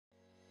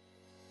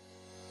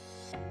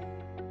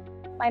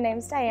my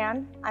name's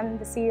Diane. I'm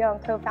the CEO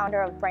and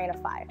co-founder of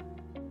Breinify.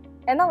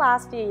 In the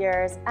last few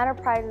years,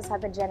 enterprises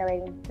have been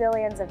generating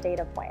billions of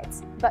data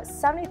points, but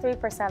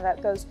 73% of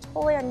it goes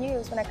totally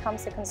unused when it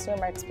comes to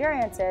consumer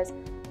experiences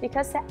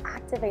because to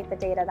activate the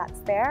data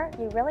that's there,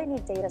 you really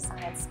need data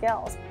science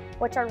skills,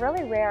 which are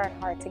really rare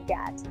and hard to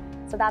get.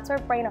 So that's where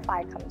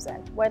Breinify comes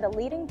in. We're the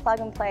leading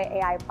plug-and-play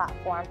AI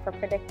platform for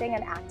predicting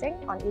and acting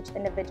on each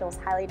individual's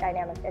highly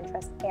dynamic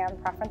interests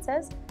and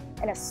preferences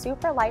in a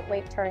super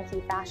lightweight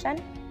turnkey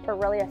fashion for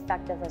really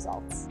effective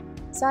results.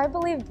 So I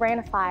believe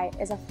Breinify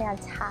is a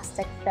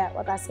fantastic fit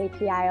with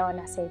SAP.iO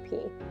and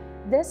SAP.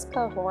 This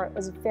cohort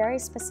was very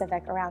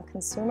specific around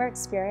consumer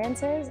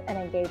experiences and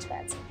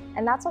engagements,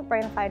 and that's what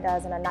Breinify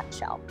does in a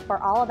nutshell. We're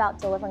all about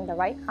delivering the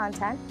right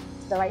content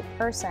to the right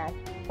person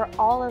for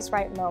all those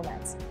right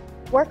moments.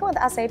 Working with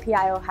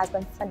SAP.iO has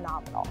been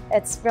phenomenal.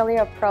 It's really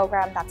a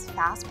program that's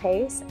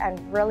fast-paced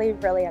and really,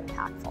 really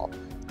impactful.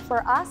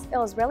 For us, it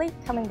was really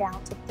coming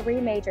down to three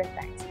major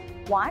things.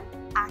 One,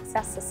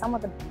 access to some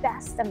of the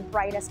best and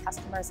brightest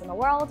customers in the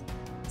world.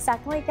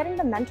 Secondly, getting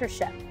the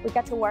mentorship. We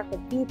get to work with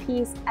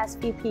VPs,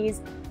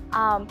 SVPs,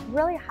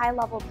 really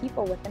high-level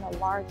people within a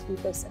large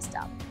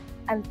ecosystem.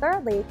 And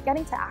thirdly,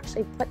 getting to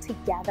actually put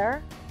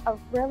together a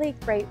really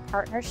great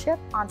partnership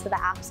onto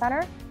the App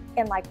Center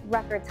in like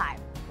record time.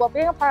 Well,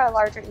 being a part of a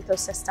larger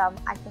ecosystem,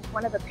 I think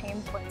one of the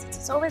pain points is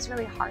it's always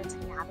really hard to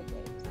navigate.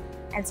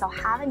 And so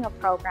having a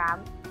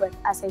program with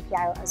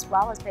SAP.iO as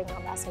well as being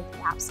on the SAP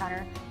App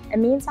Center, it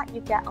means that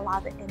you get a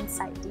lot of the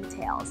insight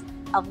details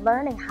of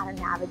learning how to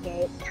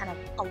navigate kind of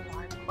a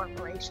large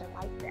corporation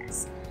like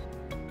this.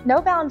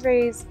 No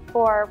boundaries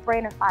for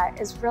Breinify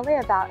is really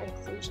about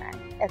inclusion.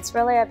 It's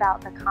really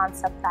about the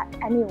concept that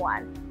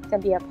anyone can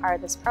be a part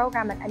of this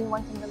program and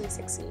anyone can really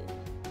succeed.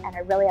 And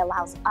it really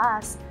allows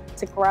us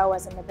to grow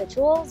as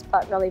individuals,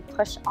 but really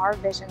push our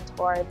vision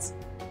towards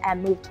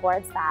and move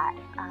towards that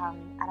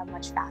at a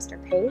much faster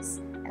pace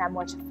and a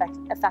much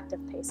effective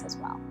pace as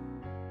well.